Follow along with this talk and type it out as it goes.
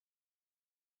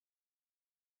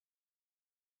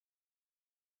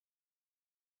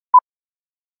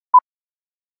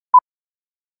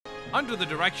Under the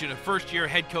direction of first-year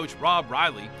head coach Rob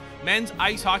Riley, men's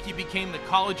ice hockey became the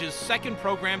college's second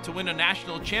program to win a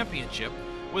national championship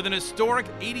with an historic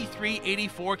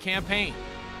 83-84 campaign.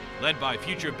 Led by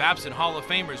future Babson Hall of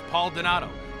Famers Paul Donato,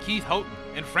 Keith Houghton,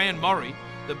 and Fran Murray,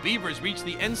 the Beavers reached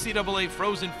the NCAA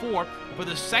Frozen Four for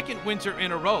the second winter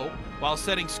in a row while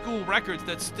setting school records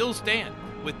that still stand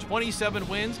with 27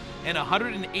 wins and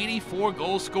 184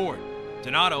 goals scored.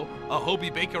 Donato, a Hobey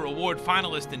Baker Award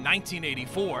finalist in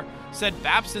 1984, set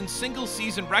Babson's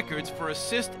single-season records for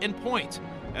assists and points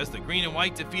as the Green and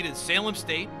White defeated Salem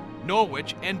State,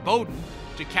 Norwich, and Bowdoin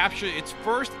to capture its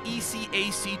first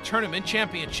ECAC tournament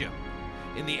championship.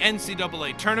 In the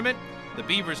NCAA tournament, the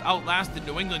Beavers outlasted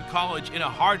New England College in a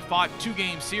hard-fought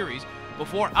two-game series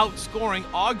before outscoring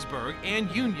Augsburg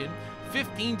and Union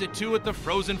 15-2 at the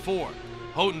Frozen Four.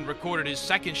 Houghton recorded his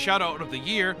second shutout of the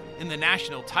year in the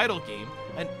national title game,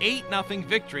 an 8-0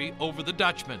 victory over the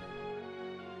Dutchman.